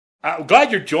I'm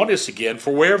glad you're joining us again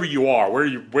for wherever you are,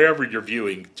 wherever you're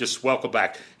viewing. Just welcome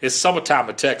back. It's summertime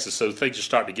in Texas, so things are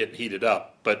starting to get heated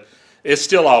up, but it's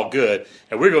still all good.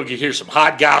 And we're going to hear some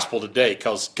hot gospel today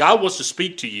because God wants to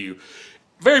speak to you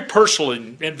very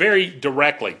personally and very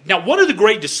directly. Now, one of the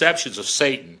great deceptions of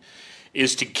Satan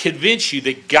is to convince you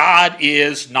that God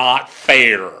is not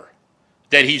fair,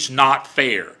 that he's not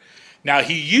fair. Now,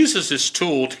 he uses this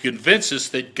tool to convince us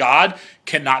that God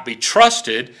cannot be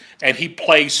trusted, and he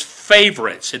plays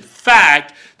favorites. In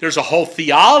fact, there's a whole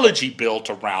theology built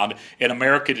around in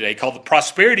America today called the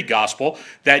prosperity gospel,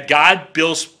 that God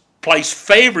plays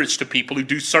favorites to people who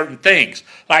do certain things,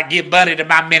 like give money to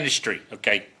my ministry.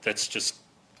 Okay, that's just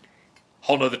a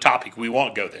whole other topic. We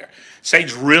won't go there.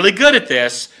 Satan's really good at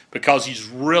this because he's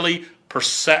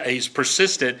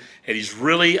persistent, and he's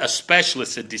really a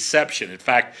specialist in deception. In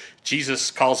fact,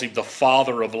 Jesus calls him the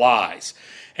father of lies.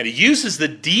 And he uses the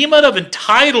demon of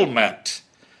entitlement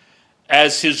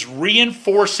as his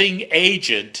reinforcing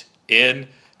agent in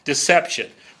deception.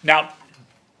 Now,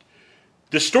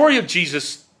 the story of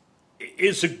Jesus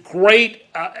is a great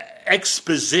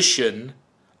exposition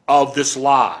of this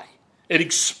lie. It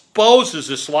exposes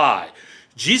this lie.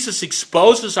 Jesus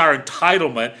exposes our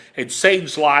entitlement and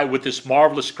Satan's lie with this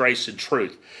marvelous grace and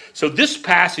truth. So this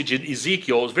passage in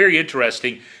Ezekiel is very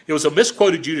interesting. It was a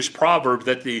misquoted Jewish proverb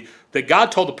that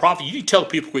God told the prophet, you need to tell the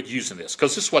people to quit using this,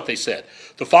 because this is what they said.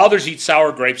 The fathers eat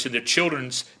sour grapes and their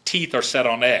children's teeth are set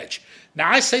on edge. Now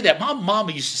I say that. My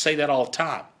mama used to say that all the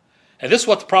time. And this is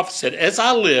what the prophet said. As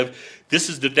I live, this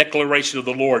is the declaration of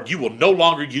the Lord. You will no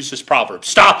longer use this proverb.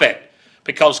 Stop it.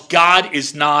 Because God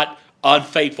is not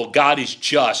unfaithful. God is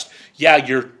just. Yeah,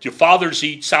 your fathers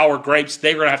eat sour grapes.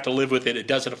 They're going to have to live with it. It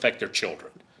doesn't affect their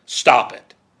children. Stop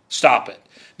it. Stop it.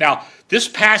 Now, this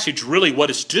passage really what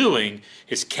it's doing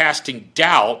is casting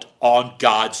doubt on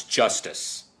God's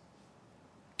justice.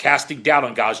 Casting doubt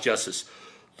on God's justice.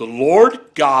 The Lord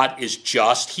God is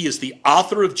just. He is the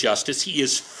author of justice. He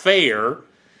is fair,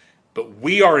 but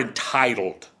we are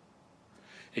entitled.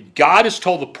 And God has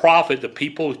told the prophet, the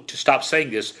people, to stop saying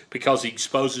this because he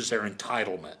exposes their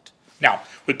entitlement. Now,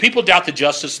 when people doubt the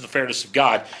justice and the fairness of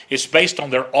God, it's based on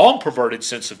their own perverted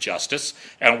sense of justice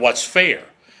and what's fair.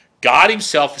 God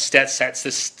himself sets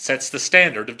the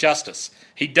standard of justice.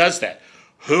 He does that.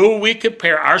 Who will we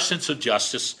compare our sense of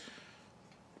justice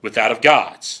with that of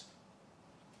God's?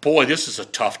 Boy, this is a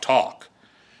tough talk.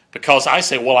 Because I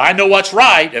say, well, I know what's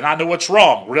right and I know what's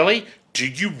wrong. Really? Do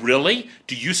you really?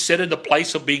 Do you sit in the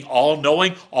place of being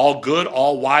all-knowing, all good,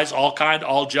 all wise, all kind,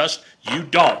 all just? You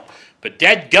don't. But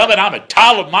dadgummit, I'm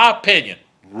entitled to my opinion.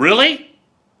 Really?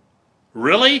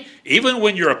 Really? Even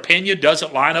when your opinion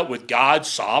doesn't line up with God's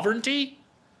sovereignty?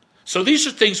 So these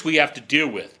are things we have to deal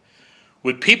with.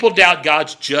 When people doubt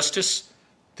God's justice,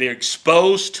 they're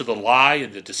exposed to the lie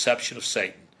and the deception of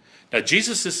Satan. Now,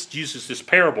 Jesus uses this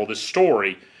parable, this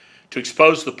story, to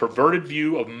expose the perverted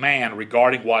view of man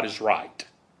regarding what is right.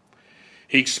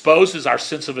 He exposes our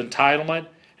sense of entitlement,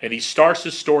 and he starts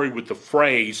the story with the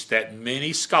phrase that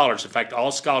many scholars, in fact,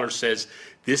 all scholars says,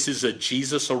 this is a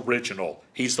Jesus original.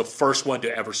 He's the first one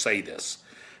to ever say this.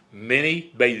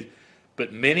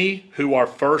 But many who are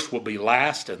first will be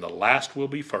last, and the last will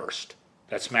be first.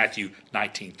 That's Matthew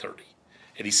 19:30.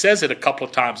 And he says it a couple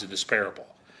of times in this parable.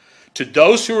 To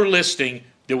those who are listening,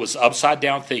 there was upside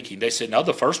down thinking. They said, no,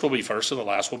 the first will be first and the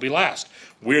last will be last.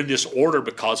 We're in this order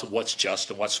because of what's just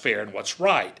and what's fair and what's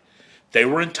right. They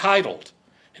were entitled.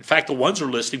 In fact, the ones who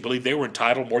were listening believed they were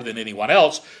entitled more than anyone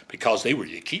else because they were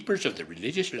the keepers of the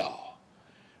religious law.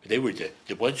 They were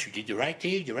the ones who did the right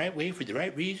thing, the right way, for the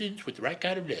right reasons, with the right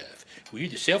kind of love. We're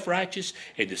the self-righteous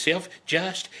and the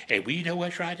self-just, and we know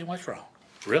what's right and what's wrong.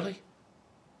 Really?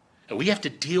 And we have to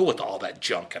deal with all that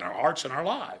junk in our hearts and our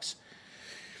lives.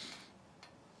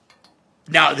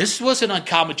 Now, this wasn't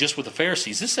uncommon just with the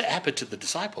Pharisees. This happened to the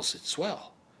disciples as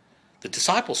well. The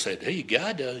disciples said, hey,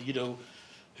 God,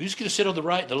 who's going to sit on the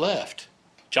right and the left?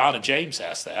 John and James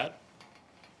asked that.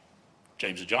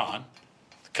 James and John,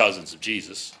 the cousins of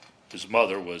Jesus. His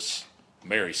mother was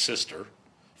Mary's sister.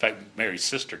 In fact, Mary's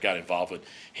sister got involved with,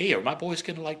 hey, are my boys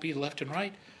going to be left and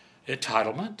right?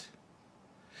 Entitlement.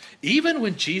 Even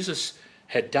when Jesus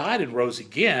had died and rose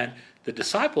again, the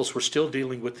disciples were still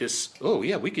dealing with this, oh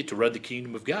yeah, we get to run the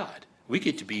kingdom of God. We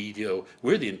get to be,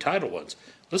 we're the entitled ones.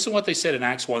 Listen to what they said in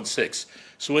Acts 1:6.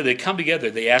 So when they come together,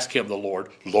 they ask him, the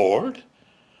Lord, Lord,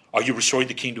 are you restoring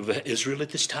the kingdom of Israel at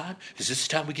this time? Is this the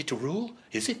time we get to rule?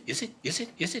 Is it?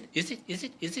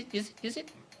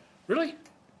 Really?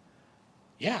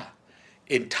 Yeah.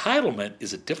 Entitlement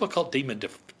is a difficult demon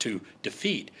to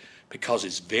defeat because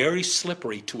it's very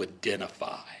slippery to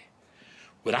identify.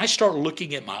 When I start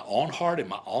looking at my own heart and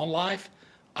my own life,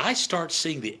 I start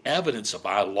seeing the evidence of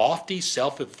my lofty,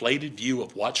 self-inflated view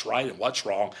of what's right and what's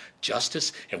wrong,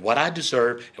 justice, and what I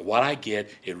deserve and what I get.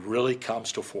 It really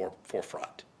comes to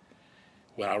forefront.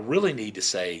 When I really need to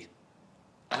say,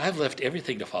 I've left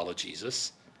everything to follow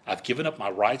Jesus. I've given up my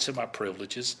rights and my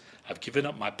privileges. I've given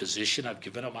up my position. I've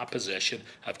given up my possession.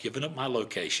 I've given up my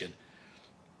location.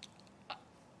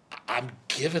 I'm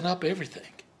giving up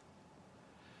everything.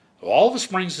 Well, all of this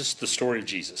brings us to the story of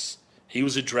Jesus. He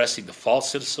was addressing the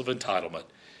false sense of entitlement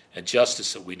and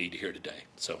justice that we need to hear today.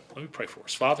 So let me pray for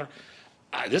us. Father,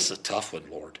 this is a tough one,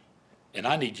 Lord, and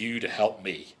I need you to help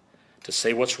me to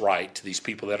say what's right to these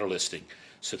people that are listening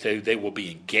so that they will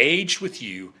be engaged with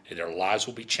you and their lives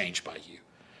will be changed by you.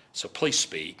 So please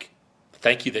speak.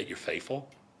 Thank you that you're faithful,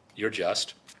 you're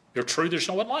just, you're true, there's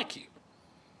no one like you.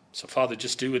 So Father,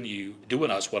 just do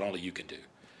in us what only you can do.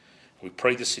 We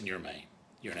pray this in your name.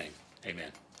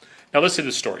 Amen. Now listen to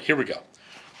the story. Here we go.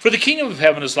 For the kingdom of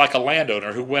heaven is like a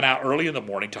landowner who went out early in the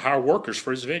morning to hire workers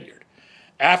for his vineyard.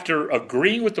 After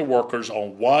agreeing with the workers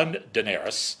on 1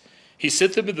 denarius, he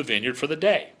sent them in the vineyard for the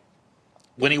day.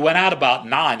 When he went out about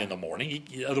 9 in the morning,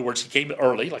 in other words, he came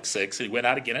early, like 6, and he went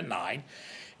out again at 9,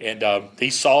 and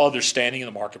he saw others standing in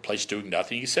the marketplace doing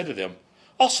nothing. He said to them,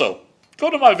 also,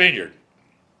 go to my vineyard.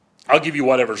 I'll give you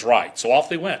whatever's right. So off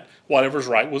they went. Whatever's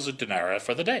right was a denarii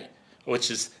for the day,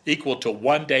 which is equal to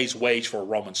 1 day's wage for a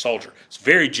Roman soldier. It's a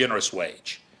very generous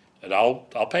wage, and I'll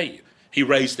pay you. He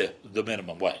raised the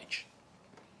minimum wage.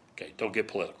 Okay, don't get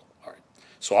political. All right.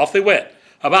 So off they went.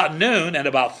 About noon and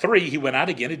about 3, he went out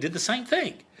again and did the same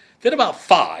thing. Then about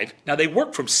 5, now they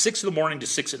worked from 6 in the morning to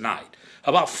 6 at night.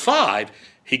 About 5,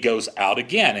 he goes out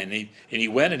again, and he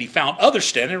went and he found others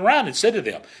standing around and said to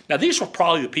them, now these were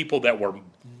probably the people that were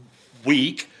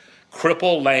weak,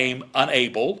 crippled, lame,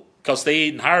 unable, because they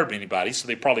hadn't hired anybody, so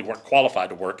they probably weren't qualified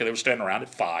to work, and they were standing around at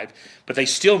 5. But they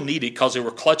still needed, because they were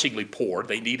clutchingly poor,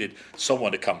 they needed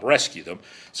someone to come rescue them.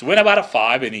 So he went about at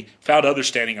 5, and he found others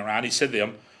standing around. He said to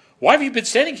them, why have you been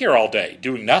standing here all day,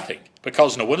 doing nothing?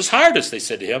 Because no one has hired us, they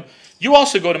said to him. You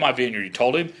also go to my vineyard, he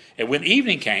told him. And when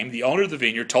evening came, the owner of the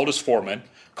vineyard told his foreman,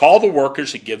 call the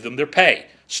workers and give them their pay,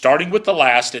 starting with the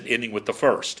last and ending with the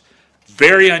first.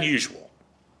 Very unusual,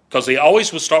 because they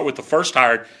always would start with the first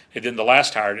hired and then the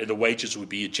last hired, and the wages would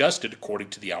be adjusted according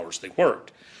to the hours they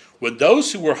worked. When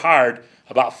those who were hired,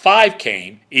 about 5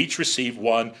 came, each received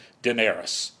 1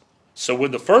 denarius. So when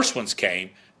the first ones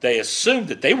came, they assumed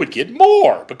that they would get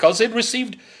more because they'd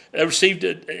received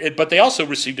it, but they also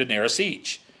received a denarius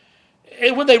each.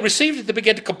 And when they received it, they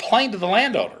began to complain to the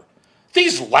landowner.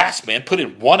 These last men put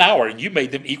in 1 hour, and you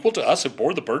made them equal to us and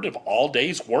bore the burden of all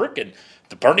day's work and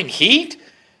the burning heat?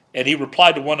 And he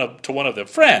replied to one of them,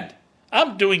 friend,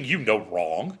 I'm doing you no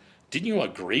wrong. Didn't you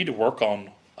agree to work on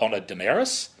a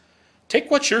denarius? Take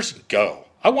what's yours and go.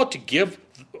 I want to give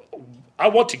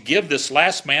this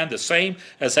last man the same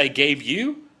as I gave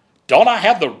you. Don't I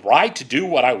have the right to do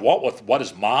what I want with what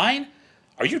is mine?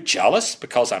 Are you jealous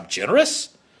because I'm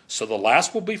generous? So the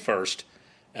last will be first,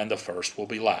 and the first will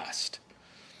be last.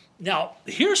 Now,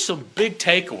 here's some big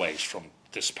takeaways from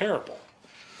this parable.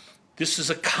 This is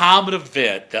a common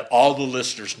event that all the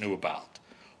listeners knew about.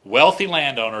 Wealthy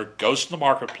landowner goes to the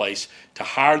marketplace to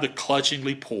hire the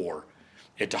clutchingly poor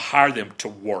and to hire them to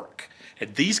work.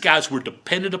 And these guys were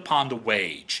dependent upon the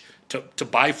wage to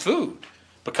buy food,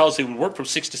 because they would work from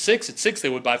 6 to 6. At 6, they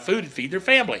would buy food and feed their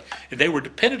family. And they were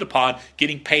dependent upon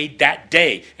getting paid that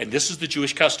day. And this is the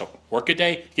Jewish custom. Work a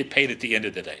day, get paid at the end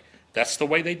of the day. That's the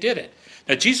way they did it.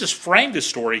 Now, Jesus framed this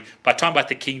story by talking about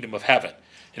the kingdom of heaven.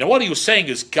 And what he was saying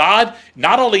is God,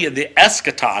 not only in the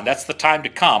eschaton, that's the time to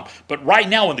come, but right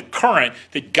now in the current,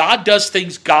 that God does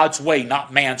things God's way,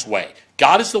 not man's way.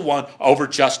 God is the one over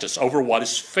justice, over what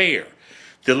is fair.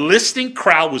 The listening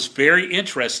crowd was very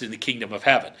interested in the kingdom of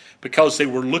heaven because they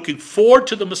were looking forward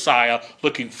to the Messiah,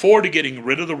 looking forward to getting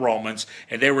rid of the Romans,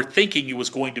 and they were thinking it was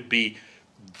going to be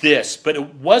this. But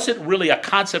it wasn't really a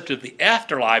concept of the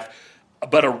afterlife,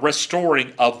 but a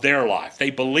restoring of their life.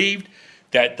 They believed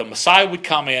that the Messiah would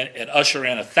come in and usher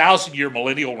in 1,000-year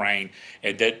millennial reign,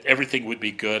 and that everything would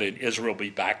be good and Israel would be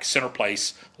back center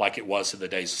place like it was in the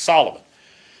days of Solomon.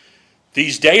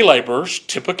 These day laborers,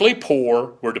 typically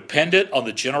poor, were dependent on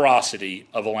the generosity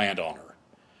of the landowner.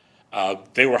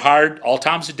 They were hired all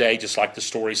times of day, just like the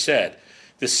story said.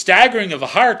 The staggering of the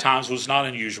hire times was not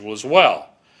unusual as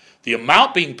well. The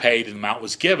amount being paid and the amount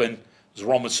was given, the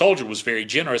Roman soldier was very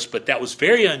generous, but that was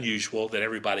very unusual that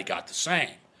everybody got the same.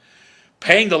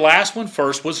 Paying the last one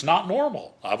first was not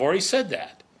normal. I've already said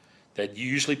that you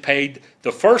usually paid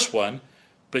the first one,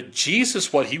 but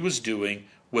Jesus, what he was doing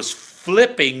was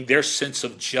flipping their sense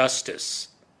of justice.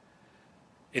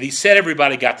 and he said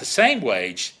everybody got the same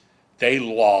wage, they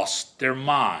lost their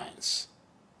minds.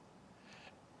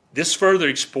 This further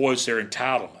exposed their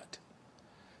entitlement.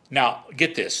 Now,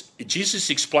 get this. Jesus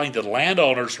explained the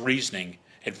landowner's reasoning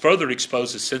and further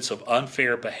exposed a sense of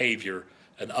unfair behavior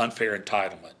and unfair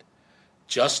entitlement.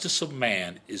 Justice of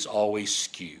man is always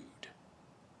skewed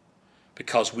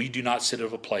because we do not sit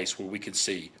at a place where we can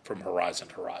see from horizon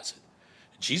to horizon.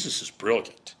 Jesus is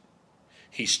brilliant.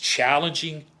 He's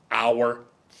challenging our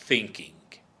thinking.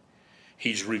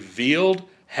 He's revealed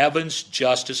heaven's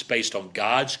justice based on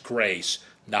God's grace,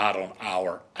 not on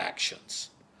our actions.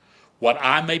 What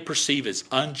I may perceive as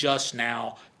unjust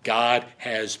now, God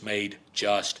has made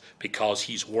just because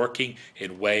he's working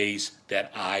in ways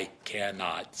that I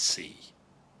cannot see.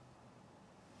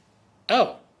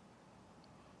 Oh,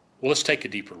 well, let's take a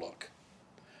deeper look.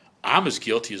 I'm as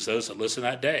guilty as those that listened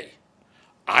that day.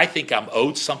 I think I'm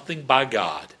owed something by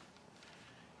God,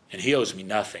 and he owes me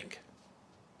nothing.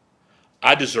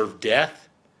 I deserve death,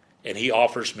 and he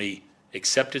offers me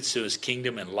acceptance to his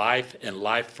kingdom and life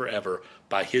forever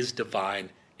by his divine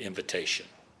invitation.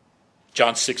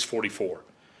 John 6:44.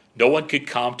 No one could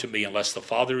come to me unless the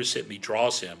Father who sent me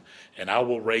draws him, and I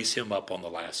will raise him up on the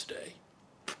last day.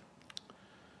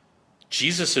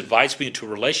 Jesus invites me into a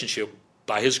relationship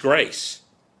by his grace.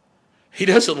 He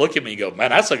doesn't look at me and go,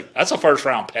 man, that's a first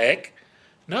round pick.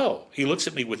 No, he looks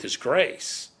at me with his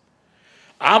grace.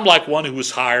 I'm like one who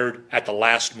was hired at the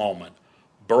last moment,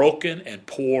 broken and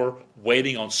poor,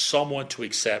 waiting on someone to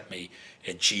accept me,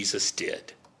 and Jesus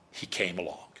did. He came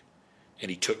along, and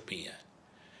he took me in.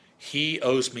 He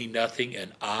owes me nothing,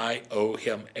 and I owe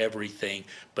him everything,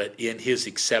 but in his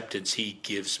acceptance, he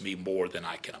gives me more than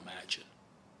I can imagine.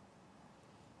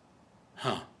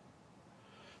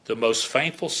 The most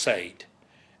faithful saint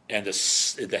and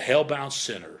the hell-bound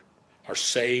sinner are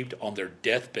saved on their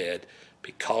deathbed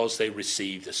because they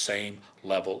receive the same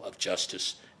level of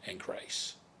justice and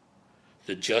grace.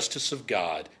 The justice of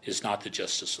God is not the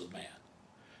justice of man.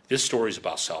 This story is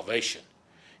about salvation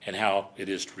and how it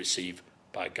is to receive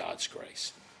by God's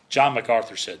grace. John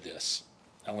MacArthur said this.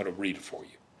 I'm going to read it for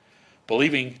you.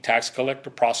 Believing tax collector,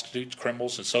 prostitutes,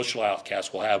 criminals, and social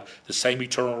outcasts will have the same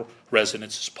eternal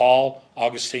residence as Paul,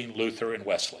 Augustine, Luther, and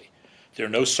Wesley. There are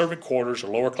no servant quarters or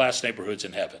lower-class neighborhoods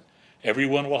in heaven.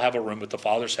 Everyone will have a room at the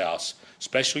Father's house,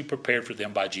 specially prepared for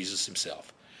them by Jesus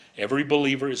himself. Every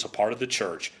believer is a part of the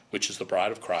church, which is the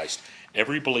bride of Christ.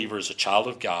 Every believer is a child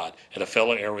of God and a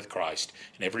fellow heir with Christ,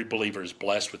 and every believer is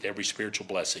blessed with every spiritual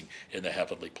blessing in the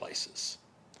heavenly places.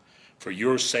 For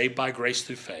you are saved by grace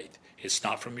through faith. It's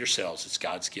not from yourselves, it's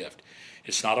God's gift.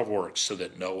 It's not of works, so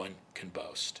that no one can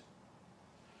boast.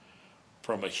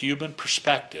 From a human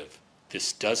perspective,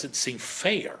 this doesn't seem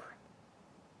fair.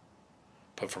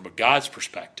 But from a God's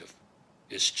perspective,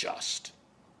 it's just.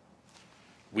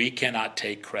 We cannot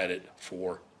take credit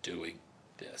for doing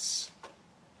this.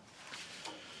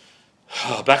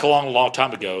 Back a long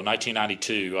time ago,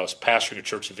 1992, I was pastoring a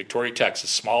church in Victoria, Texas,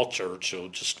 small church, so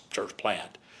just church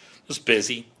plant. It was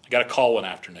busy. I got a call one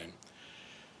afternoon.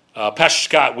 Pastor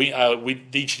Scott, we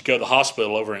need you to go to the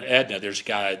hospital over in Edna. There's a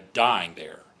guy dying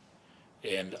there.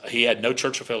 And he had no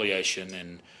church affiliation,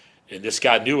 and this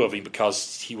guy knew of him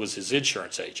because he was his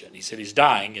insurance agent. He said, he's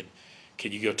dying, and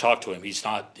can you go talk to him? He's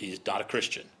not a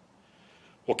Christian.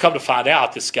 Well, come to find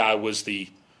out, this guy was the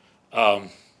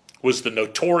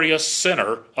notorious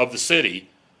sinner of the city,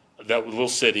 that little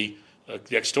city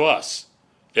next to us.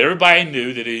 Everybody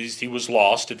knew that he was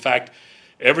lost. In fact,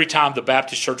 every time the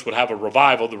Baptist church would have a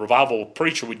revival, the revival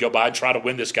preacher would go by and try to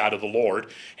win this guy to the Lord,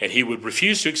 and he would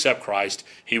refuse to accept Christ.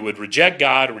 He would reject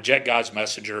God, reject God's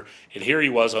messenger, and here he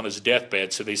was on his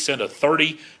deathbed. So they sent a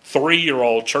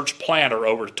 33-year-old church planter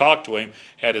over to talk to him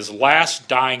at his last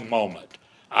dying moment.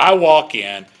 I walk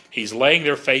in, he's laying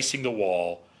there facing the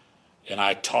wall, and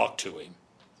I talk to him.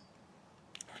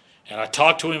 And I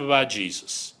talked to him about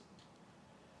Jesus.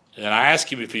 And then I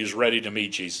asked him if he was ready to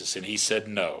meet Jesus, and he said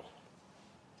no.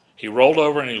 He rolled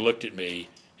over and he looked at me,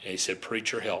 and he said,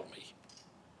 "Preacher, help me."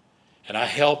 And I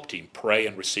helped him pray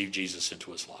and receive Jesus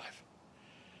into his life.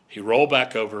 He rolled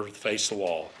back over, faced the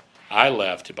wall. I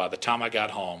left, and by the time I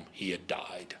got home, he had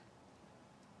died.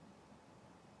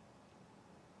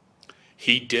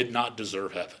 He did not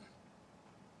deserve heaven,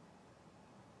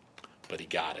 but he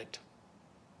got it.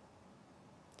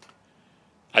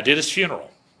 I did his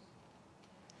funeral.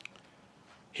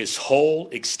 His whole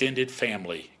extended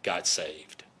family got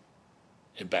saved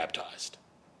and baptized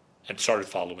and started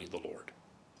following the Lord.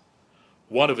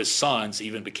 One of his sons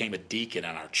even became a deacon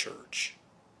in our church.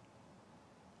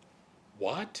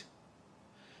 What?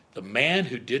 The man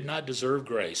who did not deserve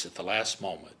grace at the last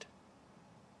moment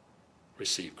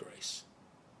received grace.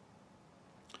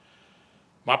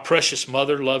 My precious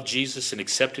mother loved Jesus and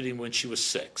accepted him when she was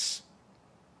 6.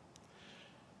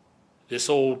 This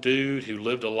old dude who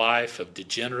lived a life of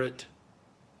degenerate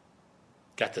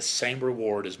got the same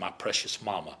reward as my precious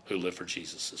mama who lived for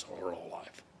Jesus her whole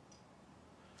life.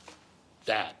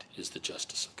 That is the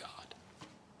justice of God,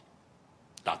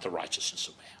 not the righteousness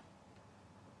of man.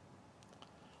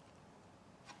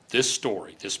 This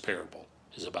story, this parable,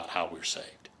 is about how we're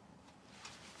saved.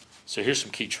 So here's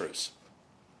some key truths.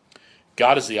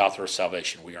 God is the author of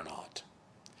salvation. We are not.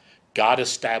 God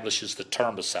establishes the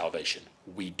term of salvation.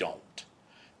 We don't.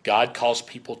 God calls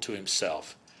people to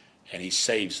himself, and he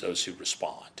saves those who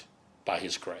respond by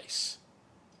his grace.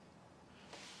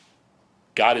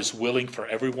 God is willing for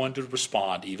everyone to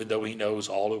respond, even though he knows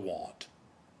all who won't,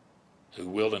 who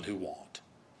will and who won't.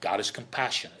 God is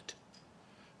compassionate.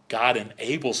 God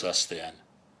enables us then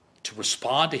to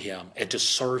respond to him and to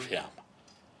serve him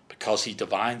because he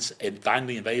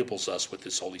divinely enables us with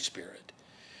his Holy Spirit.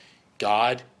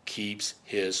 God keeps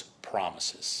his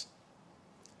promises.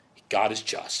 God is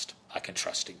just. I can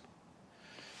trust him.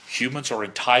 Humans are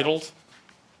entitled,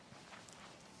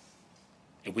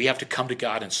 and we have to come to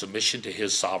God in submission to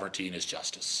his sovereignty and his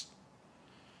justice.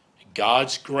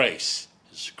 God's grace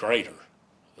is greater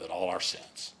than all our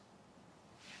sins.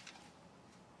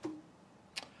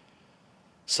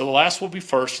 So the last will be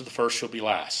first, and the first shall be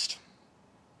last.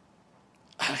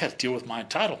 I've got to deal with my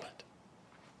entitlement.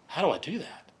 How do I do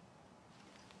that?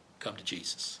 Come to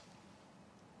Jesus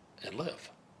and live.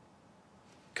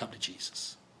 Come to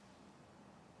Jesus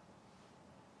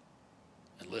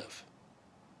and live.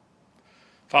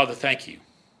 Father, thank you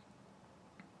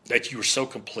that you are so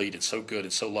complete and so good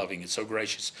and so loving and so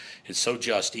gracious and so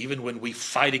just, even when we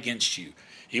fight against you,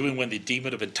 even when the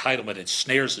demon of entitlement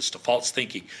ensnares us to false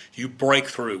thinking, you break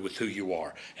through with who you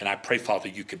are. And I pray, Father,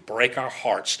 you can break our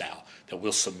hearts now, that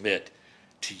we'll submit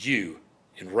to you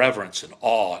in reverence and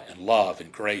awe and love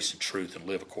and grace and truth and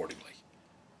live accordingly.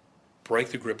 Break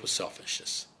the grip of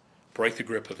selfishness. Break the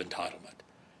grip of entitlement.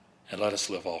 And let us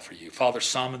live all for you. Father,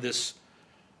 some of this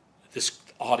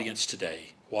audience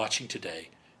today, watching today,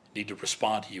 need to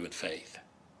respond to you in faith.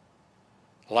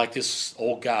 Like this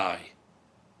old guy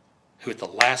who at the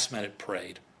last minute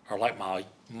prayed, or like my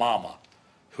mama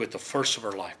who at the first of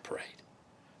her life prayed.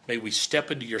 May we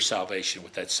step into your salvation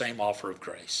with that same offer of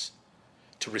grace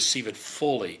to receive it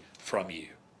fully from you,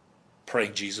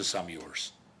 praying, Jesus, I'm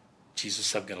yours.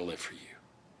 Jesus, I'm going to live for you.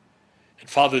 And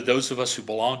Father, those of us who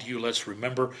belong to you, let's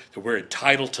remember that we're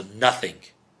entitled to nothing,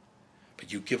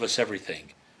 but you give us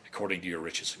everything according to your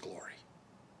riches and glory.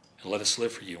 And let us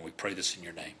live for you, and we pray this in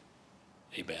your name.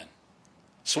 Amen.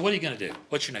 So what are you going to do?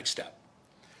 What's your next step?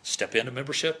 Step into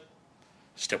membership,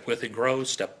 step with and grow,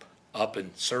 step up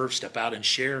and serve, step out and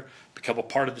share, become a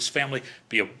part of this family,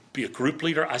 be a group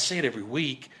leader. I say it every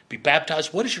week. Be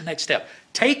baptized. What is your next step?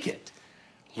 Take it.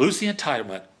 Lose the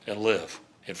entitlement and live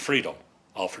in freedom,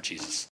 all for Jesus.